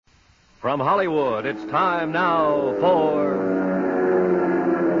From Hollywood, it's time now for...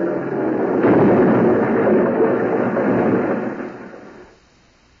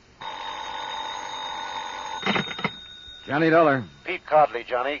 Johnny Dollar. Pete Codley,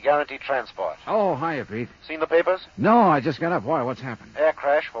 Johnny. Guaranteed Transport. Oh, hiya, Pete. Seen the papers? No, I just got up. Why? What's happened? Air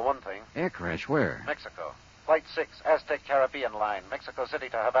crash, for one thing. Air crash? Where? Mexico. Flight 6, Aztec Caribbean line, Mexico City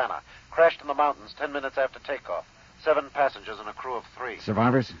to Havana. Crashed in the mountains 10 minutes after takeoff. 7 passengers and a crew of 3.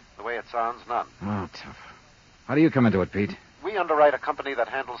 Survivors? The way it sounds, none. Oh, tough. How do you come into it, Pete? We underwrite a company that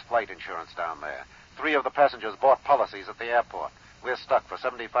handles flight insurance down there. 3 of the passengers bought policies at the airport. We're stuck for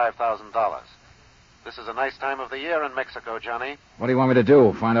 $75,000. This is a nice time of the year in Mexico, Johnny. What do you want me to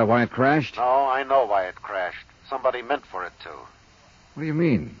do? Find out why it crashed? No, I know why it crashed. Somebody meant for it to. What do you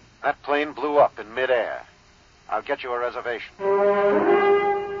mean? That plane blew up in midair. I'll get you a reservation.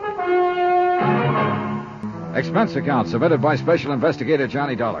 Expense account submitted by Special Investigator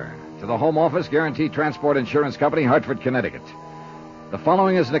Johnny Dollar to the Home Office, Guaranteed Transport Insurance Company, Hartford, Connecticut. The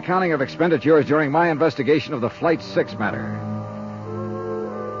following is an accounting of expenditures during my investigation of the Flight 6 matter.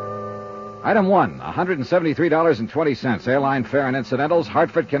 Item 1, $173.20, airline fare and incidentals,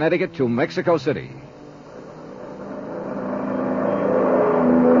 Hartford, Connecticut to Mexico City.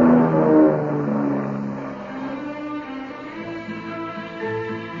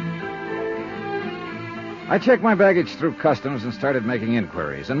 I checked my baggage through customs and started making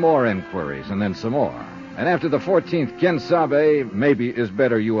inquiries, and more inquiries, and then some more. And after the 14th Quien Sabe, maybe is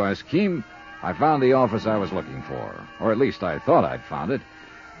better you ask him, I found the office I was looking for. Or at least I thought I'd found it.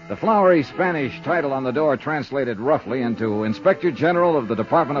 The flowery Spanish title on the door translated roughly into Inspector General of the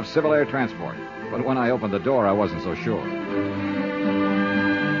Department of Civil Air Transport. But when I opened the door, I wasn't so sure.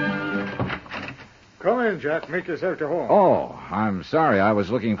 Come in, Jack. Make yourself to home. Oh, I'm sorry. I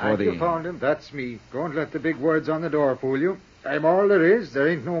was looking for You found him. That's me. Don't let the big words on the door fool you. I'm all there is. There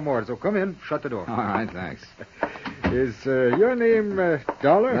ain't no more. So come in. Shut the door. All right, thanks. Is your name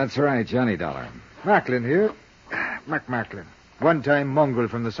Dollar? That's right, Johnny Dollar. Macklin here. Macklin. One-time mongrel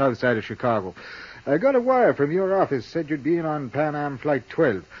from the south side of Chicago. I got a wire from your office. Said you'd be in on Pan Am Flight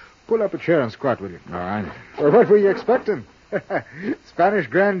 12. Pull up a chair and squat, will you? All right. Or what were you expecting? Spanish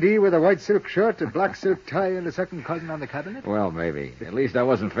grandee with a white silk shirt, a black silk tie, and a second cousin on the cabinet? Well, maybe. At least I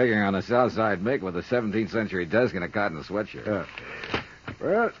wasn't figuring on a Southside Mick with a 17th century desk and a cotton sweatshirt.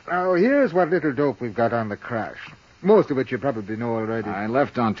 Well, now, here's what little dope we've got on the crash. Most of it you probably know already. I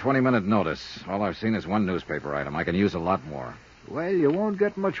left on 20-minute notice. All I've seen is one newspaper item. I can use a lot more. Well, you won't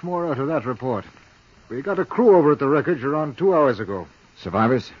get much more out of that report. We got a crew over at the wreckage around 2 hours ago.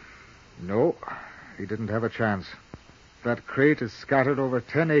 Survivors? No, he didn't have a chance. That crate is scattered over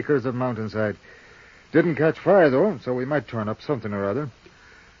 10 acres of mountainside. Didn't catch fire, though, so we might turn up something or other.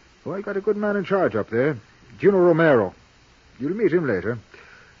 Oh, I got a good man in charge up there, Juno Romero. You'll meet him later.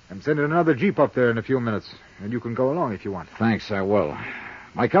 I'm sending another jeep up there in a few minutes, and you can go along if you want. Thanks, I will.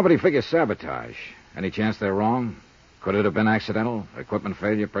 My company figures sabotage. Any chance they're wrong? Could it have been accidental? Equipment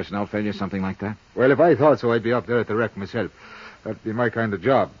failure, personnel failure, something like that? Well, if I thought so, I'd be up there at the wreck myself. That'd be my kind of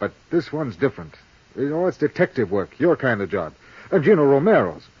job. But this one's different. You know, it's detective work, your kind of job. And Gino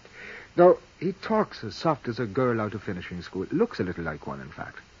Romero's. Now, he talks as soft as a girl out of finishing school. Looks a little like one, in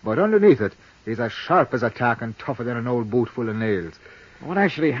fact. But underneath it, he's as sharp as a tack and tougher than an old boot full of nails. What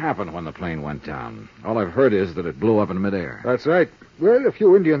actually happened when the plane went down? All I've heard is that it blew up in midair. That's right. Well, a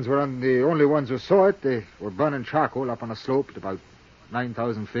few Indians were the only ones who saw it. They were burning charcoal up on a slope at about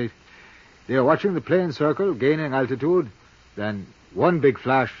 9,000 feet. They were watching the plane circle, gaining altitude. Then one big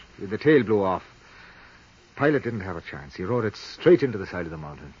flash, the tail blew off. Pilot didn't have a chance. He rode it straight into the side of the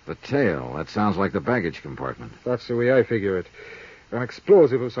mountain. The tail? That sounds like the baggage compartment. That's the way I figure it. An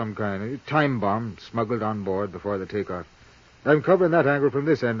explosive of some kind. A time bomb smuggled on board before the takeoff. I'm covering that angle from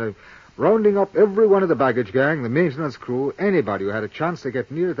this end. I'm rounding up every one of the baggage gang, the maintenance crew, anybody who had a chance to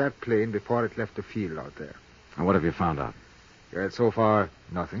get near that plane before it left the field out there. And what have you found out? So far,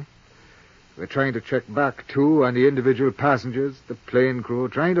 nothing. We're trying to check back, too, on the individual passengers, the plane crew,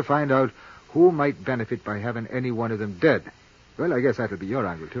 trying to find out who might benefit by having any one of them dead. Well, I guess that'll be your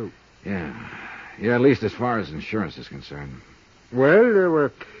angle, too. Yeah, at least as far as insurance is concerned. Well, there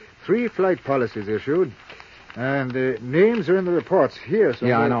were 3 flight policies issued, and the names are in the reports here. So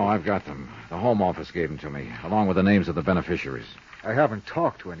yeah, I know. I've got them. The Home Office gave them to me, along with the names of the beneficiaries. I haven't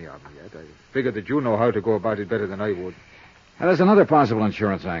talked to any of them yet. I figured that you know how to go about it better than I would. Now, there's another possible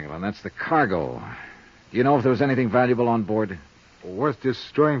insurance angle, and that's the cargo. Do you know if there was anything valuable on board? Worth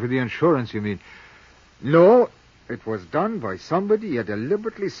destroying for the insurance, you mean? No, it was done by somebody who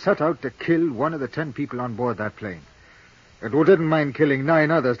deliberately set out to kill one of the 10 people on board that plane. And who didn't mind killing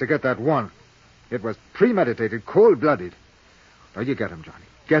 9 others to get that one. It was premeditated, cold-blooded. Now, you get him, Johnny.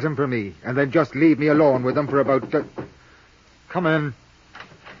 get them for me, and then just leave me alone with them for about... Come in.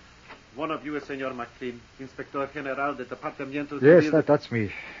 One of you is Senor McLean, Inspector General del Departamento... Yes, that's me.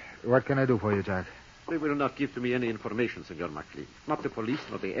 What can I do for you, Jack? They will not give to me any information, Senor McLean. Not the police,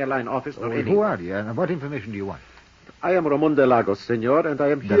 nor the airline office, nor any... Who are you, and what information do you want? I am Ramon de Lagos, Senor, and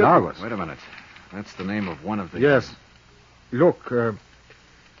I am here... De Lagos? Wait a minute. That's the name of one of the... Yes. Look, are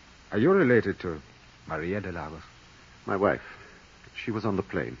you related to Maria de Lagos? My wife. She was on the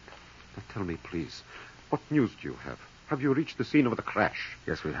plane. Now tell me, please, what news do you have? Have you reached the scene of the crash?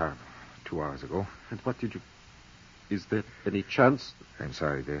 Yes, we have. 2 hours ago. And what did you... Is there any chance? I'm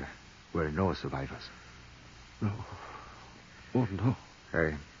sorry, there were no survivors. No. Oh, no.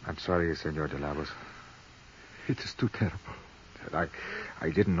 I'm sorry, Senor de Lagos. It is too terrible. I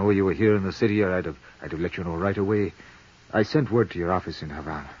didn't know you were here in the city, or I'd have let you know right away. I sent word to your office in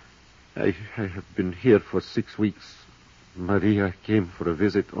Havana. I have been here for 6 weeks. Maria came for a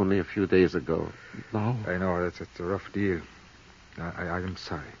visit only a few days ago. Now... I know, it's a rough deal. I am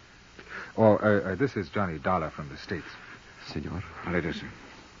sorry. Oh, this is Johnny Dollar from the States. Senor. How do you do, sir?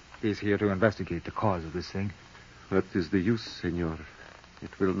 He's here to investigate the cause of this thing. What is the use, Senor?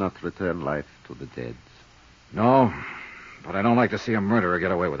 It will not return life to the dead. No, but I don't like to see a murderer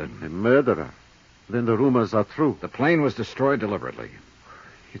get away with it. A murderer? Then the rumors are true. The plane was destroyed deliberately.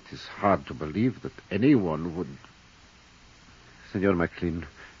 It is hard to believe that anyone would... Senor McLean,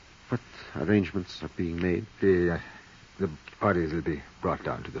 what arrangements are being made? The bodies will be brought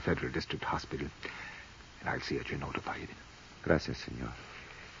down to the Federal District Hospital, and I'll see that you're notified. Gracias, Senor.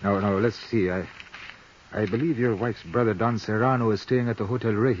 No, let's see. I believe your wife's brother, Don Serrano, is staying at the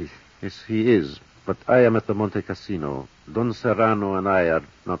Hotel Regis. Yes, he is, but I am at the Monte Casino. Don Serrano and I are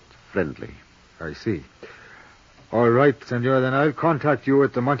not friendly. I see. All right, Senor, then I'll contact you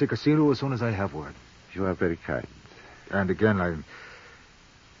at the Monte Casino as soon as I have word. You are very kind. And again, I'm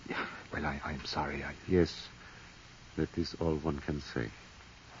sorry. Yes, that is all one can say.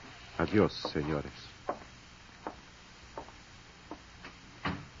 Adios, senores.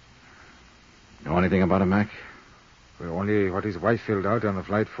 Know anything about him, Mac? Well, only what his wife filled out on the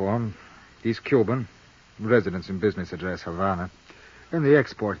flight form. He's Cuban, residence and business address Havana, in the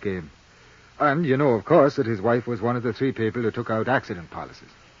export game. And you know, of course, that his wife was one of the 3 people who took out accident policies.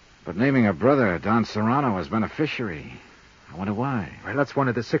 But naming a brother, Don Serrano, as beneficiary. I wonder why. Well, that's one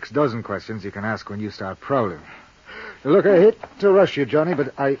of the 6 dozen questions you can ask when you start prowling. Look, I hate to rush you, Johnny,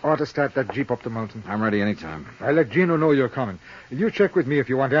 but I ought to start that jeep up the mountain. I'm ready anytime. I'll let Gino know you're coming. You check with me if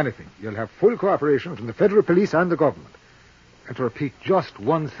you want anything. You'll have full cooperation from the federal police and the government. And to repeat just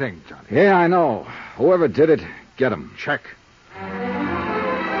one thing, Johnny. Yeah, I know. Whoever did it, get him. Check.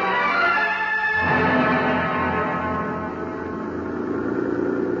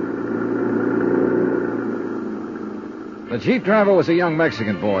 The jeep driver was a young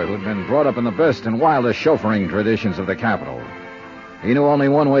Mexican boy who'd been brought up in the best and wildest chauffeuring traditions of the capital. He knew only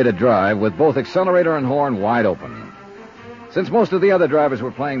one way to drive, with both accelerator and horn wide open. Since most of the other drivers were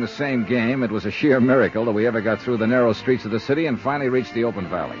playing the same game, it was a sheer miracle that we ever got through the narrow streets of the city and finally reached the open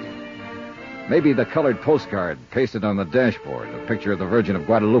valley. Maybe the colored postcard pasted on the dashboard, a picture of the Virgin of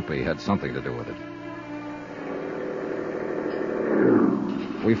Guadalupe, had something to do with it.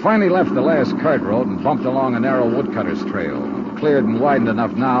 We finally left the last cart road and bumped along a narrow woodcutter's trail, cleared and widened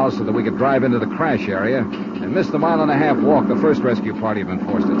enough now so that we could drive into the crash area and miss the 1.5-mile walk the first rescue party had been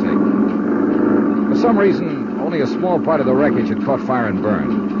forced to take. For some reason, only a small part of the wreckage had caught fire and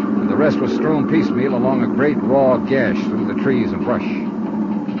burned, and the rest was strewn piecemeal along a great raw gash through the trees and brush.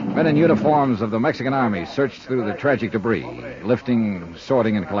 Men in uniforms of the Mexican army searched through the tragic debris, lifting,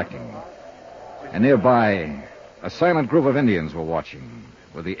 sorting, and collecting. And nearby, a silent group of Indians were watching,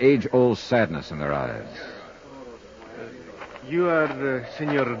 with the age-old sadness in their eyes. You are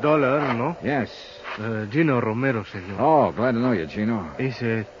Senor Dollar, no? Yes. Gino Romero, senor. Oh, glad to know you, Gino. It's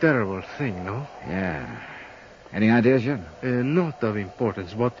a terrible thing, no? Yeah. Any ideas yet? Not of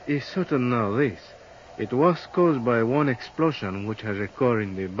importance, but it's certain now this. It was caused by one explosion which has occurred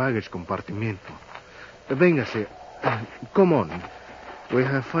in the baggage compartimento. Véngase. Come on. We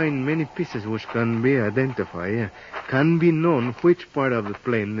have found many pieces which can be identified. Can be known which part of the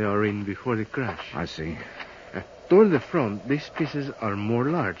plane they are in before the crash. I see. Toward the front, these pieces are more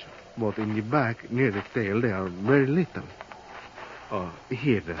large, but in the back, near the tail, they are very little.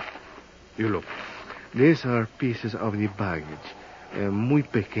 Here, you look. These are pieces of the baggage. Muy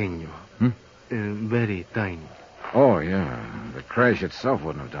pequeño. Very tiny. Oh, yeah. The crash itself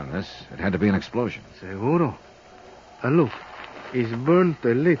wouldn't have done this. It had to be an explosion. Seguro. And look. It's burnt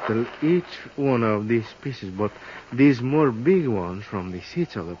a little, each one of these pieces, but these more big ones from the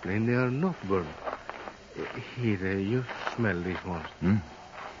seats of the plane, they are not burnt. Here, you smell these ones.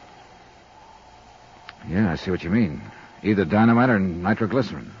 Yeah, I see what you mean. Either dynamite or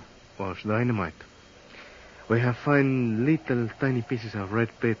nitroglycerin. Was dynamite. We have found little tiny pieces of red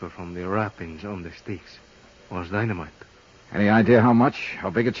paper from the wrappings on the sticks. Was dynamite. Any idea how much?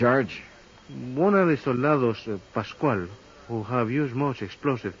 How big a charge? One of the soldados, Pascual, who have used much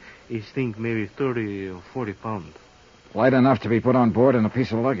explosive, is think maybe 30 or 40 pounds. Light enough to be put on board in a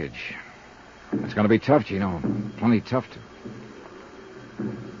piece of luggage. It's going to be tough, Gino. Plenty tough to.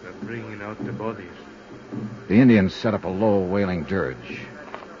 They're bringing out the bodies. The Indians set up a low, wailing dirge.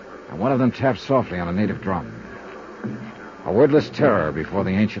 And one of them tapped softly on a native drum. A wordless terror before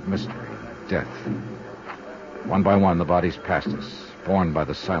the ancient mystery, death. One by one, the bodies passed us, borne by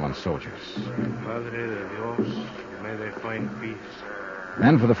the silent soldiers. Madre de Dios, may they find peace.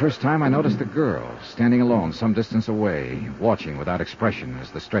 Then, for the first time, I noticed the girl, standing alone some distance away, watching without expression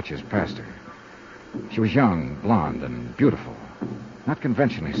as the stretchers passed her. She was young, blonde, and beautiful. Not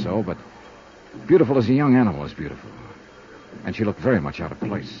conventionally so, but beautiful as a young animal is beautiful. And she looked very much out of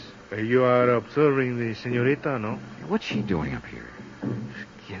place. You are observing the señorita, no? What's she doing up here?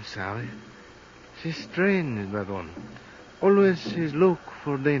 ¿Quién sabe? She's strange, that one. Always she's look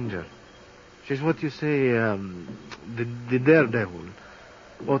for danger. She's what you say, the daredevil.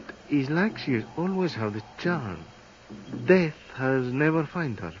 But it's like she always have the charm. Death has never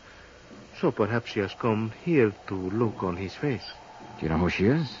find her. So perhaps she has come here to look on his face. Do you know who she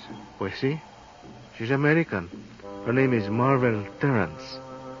is? Pues sí. She's American. Her name is Marvel Terrence.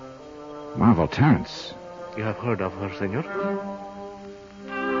 Marvel Terrence. You have heard of her, senor?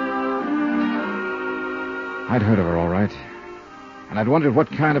 I'd heard of her, all right. And I'd wondered what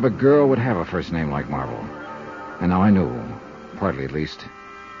kind of a girl would have a first name like Marvel. And now I knew, partly at least.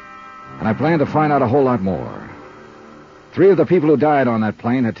 And I planned to find out a whole lot more. 3 of the people who died on that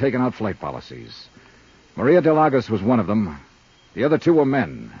plane had taken out flight policies. Maria de Lagos was one of them. The other 2 were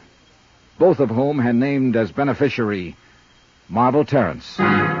men, both of whom had named as beneficiary Marvel Terrence.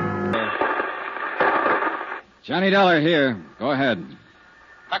 Johnny Dollar here. Go ahead.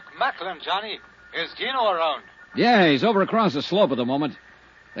 McMacklin, Johnny. Is Gino around? Yeah, he's over across the slope at the moment.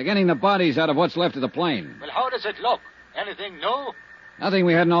 They're getting the bodies out of what's left of the plane. Well, how does it look? Anything new? Nothing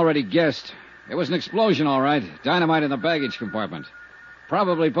we hadn't already guessed. It was an explosion, all right. Dynamite in the baggage compartment.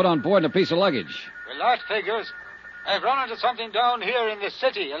 Probably put on board in a piece of luggage. Well, that figures. I've run into something down here in the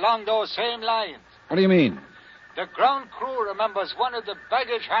city along those same lines. What do you mean? The ground crew remembers one of the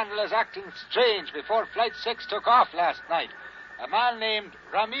baggage handlers acting strange before Flight 6 took off last night. A man named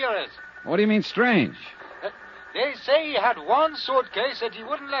Ramirez. What do you mean strange? They say he had one suitcase that he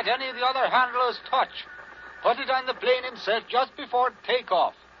wouldn't let any of the other handlers touch. Put it on the plane himself just before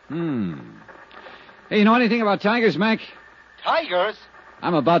takeoff. Hey, you know anything about tigers, Mac? Tigers?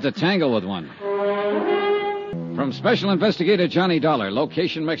 I'm about to tangle with one. From Special Investigator Johnny Dollar,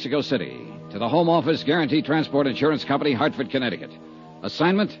 location Mexico City, to the Home Office Guaranty Transport Insurance Company, Hartford, Connecticut.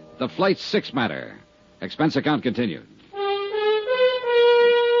 Assignment, the Flight 6 matter. Expense account continued.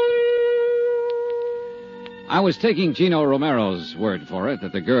 I was taking Gino Romero's word for it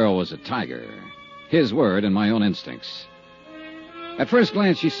that the girl was a tiger. His word and my own instincts. At first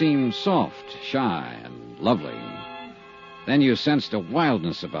glance, she seemed soft, shy, and lovely. Then you sensed a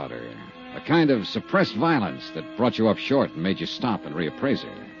wildness about her, a kind of suppressed violence that brought you up short and made you stop and reappraise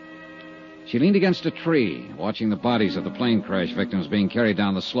her. She leaned against a tree, watching the bodies of the plane crash victims being carried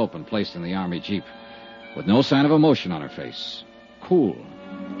down the slope and placed in the Army Jeep, with no sign of emotion on her face. Cool,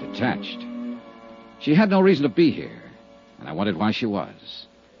 detached. She had no reason to be here, and I wondered why she was.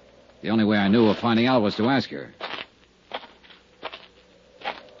 The only way I knew of finding out was to ask her.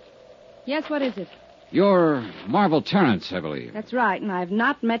 Yes, what is it? You're Marvel Terrence, I believe. That's right, and I've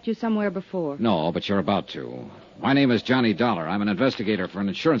not met you somewhere before. No, but you're about to. My name is Johnny Dollar. I'm an investigator for an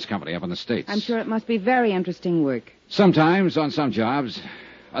insurance company up in the States. I'm sure it must be very interesting work. Sometimes, on some jobs.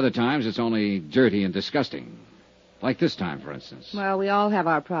 Other times, it's only dirty and disgusting. Like this time, for instance. Well, we all have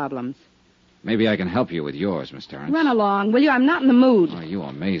our problems. Maybe I can help you with yours, Miss Terrence. Run along, will you? I'm not in the mood. Oh, you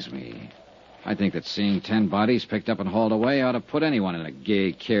amaze me. I think that seeing 10 bodies picked up and hauled away ought to put anyone in a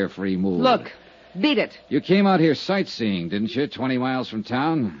gay, carefree mood. Look, beat it. You came out here sightseeing, didn't you, 20 miles from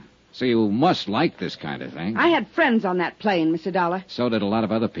town? So you must like this kind of thing. I had friends on that plane, Mr. Dollar. So did a lot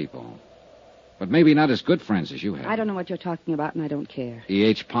of other people. But maybe not as good friends as you had. I don't know what you're talking about, and I don't care.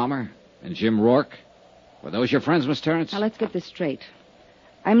 E.H. Palmer and Jim Rourke? Were those your friends, Miss Terrence? Now, let's get this straight.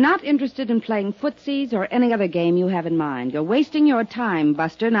 I'm not interested in playing footsies or any other game you have in mind. You're wasting your time,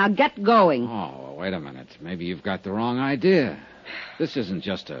 Buster. Now get going. Oh, wait a minute. Maybe you've got the wrong idea. This isn't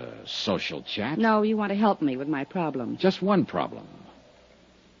just a social chat. No, you want to help me with my problem. Just one problem.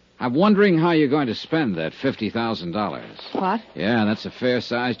 I'm wondering how you're going to spend that $50,000. What? Yeah, that's a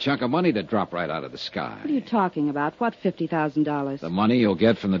fair-sized chunk of money to drop right out of the sky. What are you talking about? What $50,000? The money you'll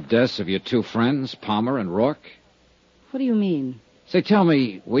get from the deaths of your two friends, Palmer and Rourke. What do you mean? Say, tell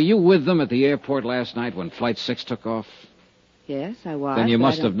me, were you with them at the airport last night when Flight 6 took off? Yes, I was. Then you but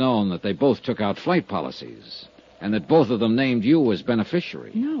must I don't- have known that they both took out flight policies, and that both of them named you as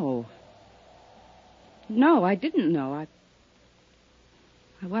beneficiary. No. No, I didn't know.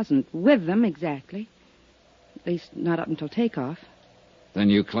 I wasn't with them exactly. At least not up until takeoff. Then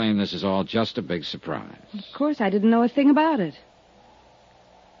you claim this is all just a big surprise. Of course, I didn't know a thing about it.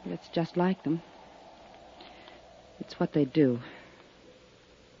 But it's just like them. It's what they do.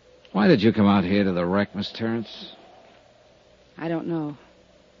 Why did you come out here to the wreck, Miss Terrence? I don't know.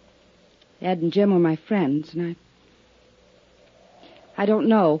 Ed and Jim were my friends, and I don't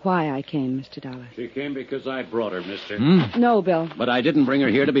know why I came, Mr. Dollar. She came because I brought her, mister. No, Bill. But I didn't bring her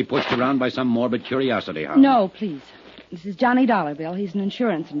here to be pushed around by some morbid curiosity hound. No, please. This is Johnny Dollar, Bill. He's an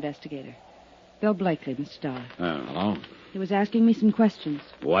insurance investigator. Bill Blakely, Mr. Dollar. Oh. Hello? He was asking me some questions.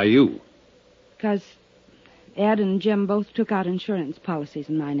 Why you? Because Ed and Jim both took out insurance policies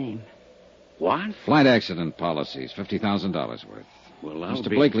in my name. What? Flight accident policies, $50,000 worth. Well, I'll Mr.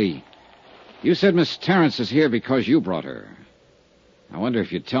 be... Blakely, you said Miss Terrence is here because you brought her. I wonder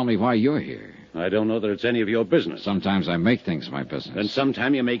if you'd tell me why you're here. I don't know that it's any of your business. Sometimes I make things my business. Then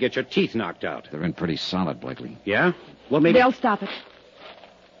sometime you may get your teeth knocked out. They're in pretty solid, Blakely. Yeah? Well, maybe... Bill, stop it.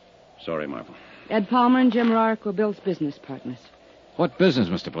 Sorry, Marvel. Ed Palmer and Jim Rourke were Bill's business partners. What business,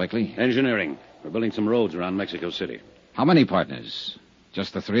 Mr. Blakely? Engineering. We're building some roads around Mexico City. How many partners?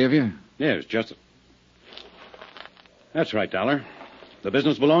 Just the three of you? Yes, just... That's right, Dollar. The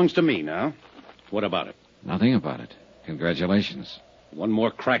business belongs to me now. What about it? Nothing about it. Congratulations. One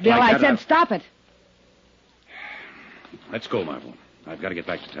more crack Bill, like I that... said stop it. Let's go, Marvel. I've got to get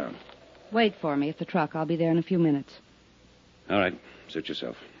back to town. Wait for me at the truck. I'll be there in a few minutes. All right. Suit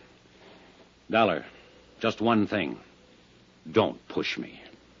yourself. Dollar, just one thing. Don't push me.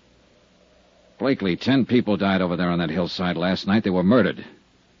 Blakely, 10 people died over there on that hillside last night. They were murdered.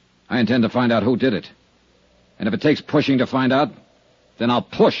 I intend to find out who did it. And if it takes pushing to find out, then I'll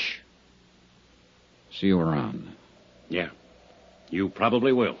push. See you around. Yeah. You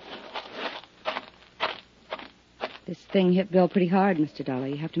probably will. This thing hit Bill pretty hard, Mr. Dollar.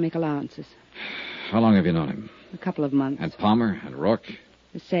 You have to make allowances. How long have you known him? A couple of months. And Palmer and Rourke?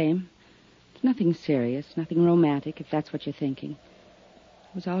 The same. It's nothing serious, nothing romantic, if that's what you're thinking.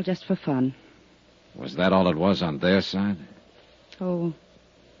 It was all just for fun. Was that all it was on their side? Oh,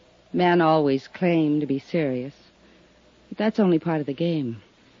 men always claim to be serious. But that's only part of the game.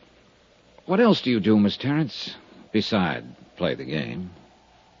 What else do you do, Miss Terrence, beside play the game?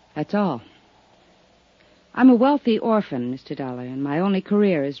 That's all. I'm a wealthy orphan, Mr. Dollar, and my only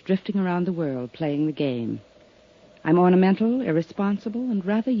career is drifting around the world playing the game. I'm ornamental, irresponsible, and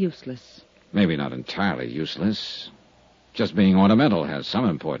rather useless. Maybe not entirely useless. Just being ornamental has some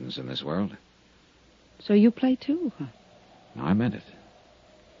importance in this world. So you play too, huh? No, I meant it.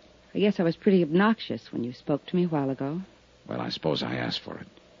 I guess I was pretty obnoxious when you spoke to me a while ago. Well, I suppose I asked for it.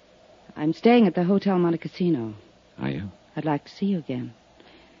 I'm staying at the Hotel Monte Cassino. Are you? I'd like to see you again.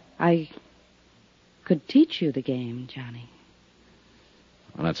 I could teach you the game, Johnny.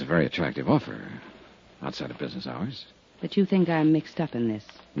 Well, that's a very attractive offer. Outside of business hours. But you think I'm mixed up in this.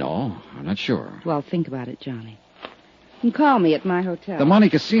 No, I'm not sure. Well, think about it, Johnny. You can call me at my hotel. The Monte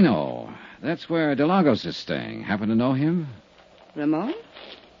Cassino. That's where DeLagos is staying. Happen to know him? Ramon?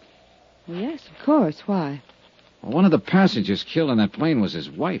 Well, yes, of course. Why? Well, one of the passengers killed on that plane was his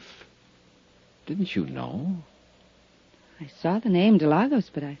wife. Didn't you know? I saw the name DeLagos,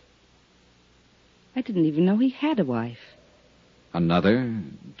 but I didn't even know he had a wife. Another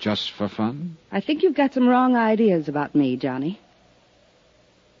just for fun? I think you've got some wrong ideas about me, Johnny.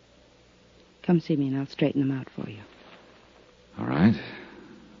 Come see me and I'll straighten them out for you. All right.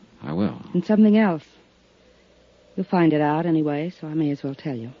 I will. And something else. You'll find it out anyway, so I may as well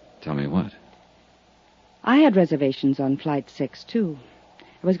tell you. Tell me what? I had reservations on Flight 6, too.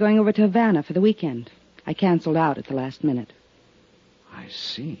 I was going over to Havana for the weekend. I canceled out at the last minute. I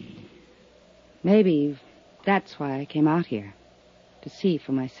see. Maybe that's why I came out here. To see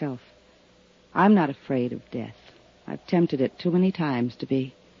for myself. I'm not afraid of death. I've tempted it too many times to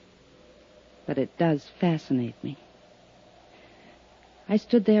be. But it does fascinate me. I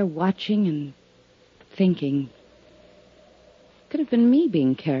stood there watching and thinking. Could have been me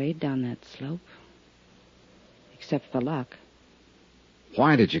being carried down that slope. Except for luck.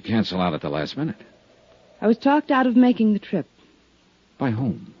 Why did you cancel out at the last minute? I was talked out of making the trip. By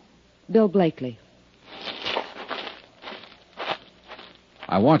whom? Bill Blakely.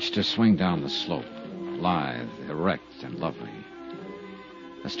 I watched her swing down the slope, lithe, erect, and lovely.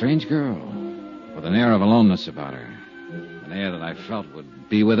 A strange girl, with an air of aloneness about her. An air that I felt would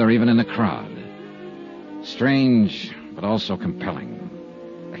be with her even in a crowd. Strange, but also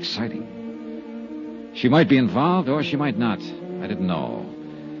compelling. Exciting. She might be involved, or she might not. I didn't know.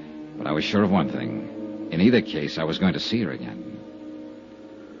 But I was sure of one thing. In either case, I was going to see her again.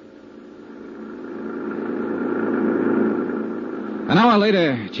 An hour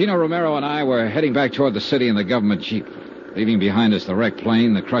later, Chino Romero and I were heading back toward the city in the government jeep, leaving behind us the wrecked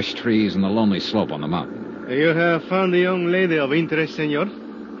plane, the crushed trees, and the lonely slope on the mountain. You have found a young lady of interest, senor?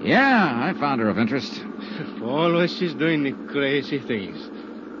 Yeah, I found her of interest. Always she's doing the crazy things.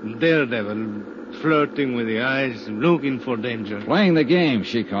 Daredevil, flirting with the eyes, looking for danger. Playing the game,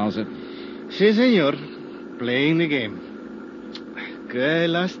 she calls it. Si, senor. Playing the game. Que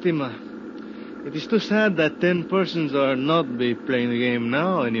lástima. It is too sad that 10 persons are not be playing the game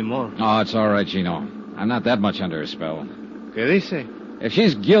now anymore. Oh, it's all right, Chino. I'm not that much under her spell. Que dice? If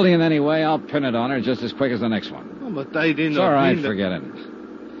she's guilty in any way, I'll pin it on her just as quick as the next one. Oh, but I did It's not all right, mean forget it.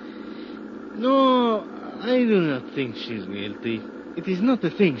 No, I do not think she's guilty. It is not a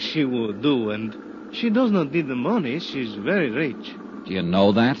thing she would do, and she does not need the money. She's very rich. Do you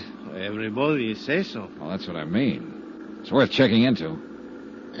know that? Everybody says so. Well, that's what I mean. It's worth checking into.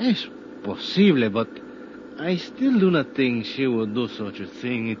 Es posible, but I still do not think she would do such a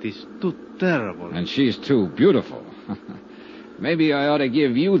thing. It is too terrible. And she's too beautiful. Maybe I ought to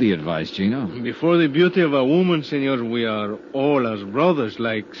give you the advice, Chino. Before the beauty of a woman, senor, we are all as brothers,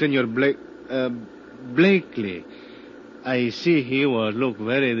 like Senor Blakely. I see he was look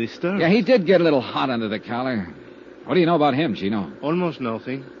very disturbed. Yeah, he did get a little hot under the collar. What do you know about him, Chino? Almost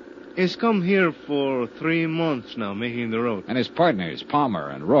nothing. He's come here for 3 months now, making the road. And his partners, Palmer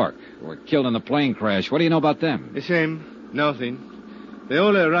and Rourke, who were killed in the plane crash. What do you know about them? The same. Nothing. They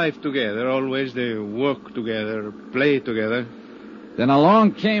all arrive together. Always they work together, play together. Then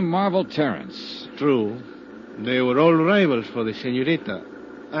along came Marvel Terrence. True. They were all rivals for the senorita.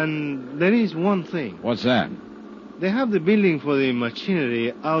 And there is one thing. What's that? They have the building for the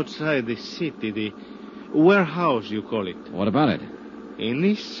machinery outside the city, the warehouse, you call it. What about it? In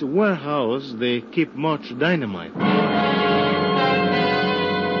this warehouse, they keep much dynamite.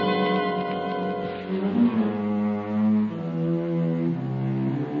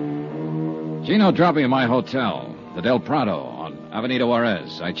 Chino dropped me at my hotel, the Del Prado, on Avenida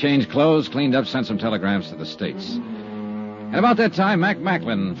Juarez. I changed clothes, cleaned up, sent some telegrams to the States. And about that time, Mac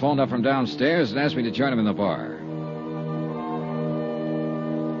Macklin phoned up from downstairs and asked me to join him in the bar.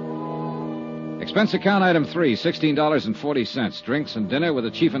 Expense account item 3, $16.40. Drinks and dinner with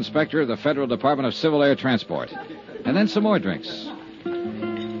the chief inspector of the Federal Department of Civil Air Transport. And then some more drinks.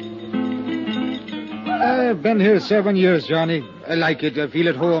 I've been here 7 years, Johnny. I like it. I feel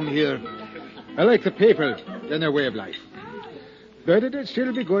at home here. I like the people and their way of life. But it'd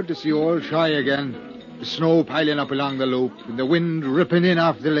still be good to see old Shy again. The snow piling up along the loop, and the wind ripping in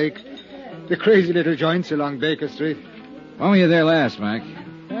off the lake. The crazy little joints along Baker Street. When were you there last, Mac?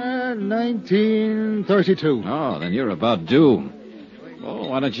 1932. Oh, then you're about due. Oh,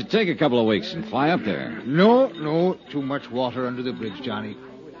 why don't you take a couple of weeks and fly up there? No. Too much water under the bridge, Johnny.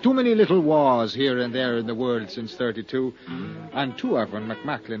 Too many little wars here and there in the world since 32. And too often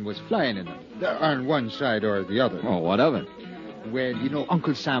McMacklin was flying in them. On one side or the other. Oh, what of it? Well, you know,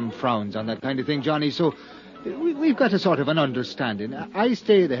 Uncle Sam frowns on that kind of thing, Johnny, so we've got a sort of an understanding. I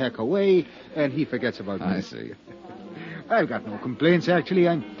stay the heck away, and he forgets about me. I see. I've got no complaints, actually.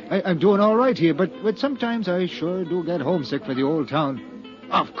 I'm doing all right here, but sometimes I sure do get homesick for the old town.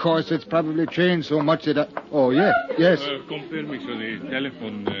 Of course, it's probably changed so much that Oh, yeah, yes. Con permiso de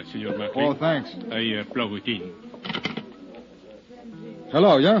telephone, Senor McLean. Oh, thanks. I plug it in.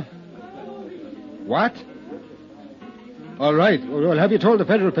 Hello, yeah? What? All right. Well, have you told the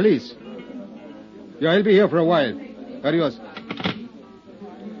federal police? Yeah, I'll be here for a while. Adios.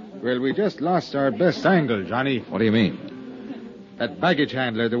 Well, we just lost our best angle, Johnny. What do you mean? That baggage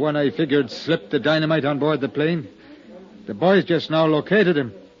handler, the one I figured slipped the dynamite on board the plane. The boys just now located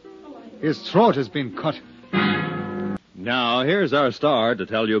him. His throat has been cut. Now, here's our star to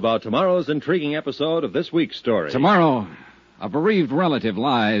tell you about tomorrow's intriguing episode of this week's story. Tomorrow, a bereaved relative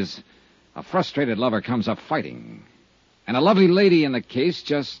lies. A frustrated lover comes up fighting. And a lovely lady in the case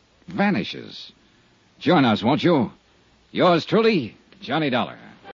just vanishes. Join us, won't you? Yours truly, Johnny Dollar.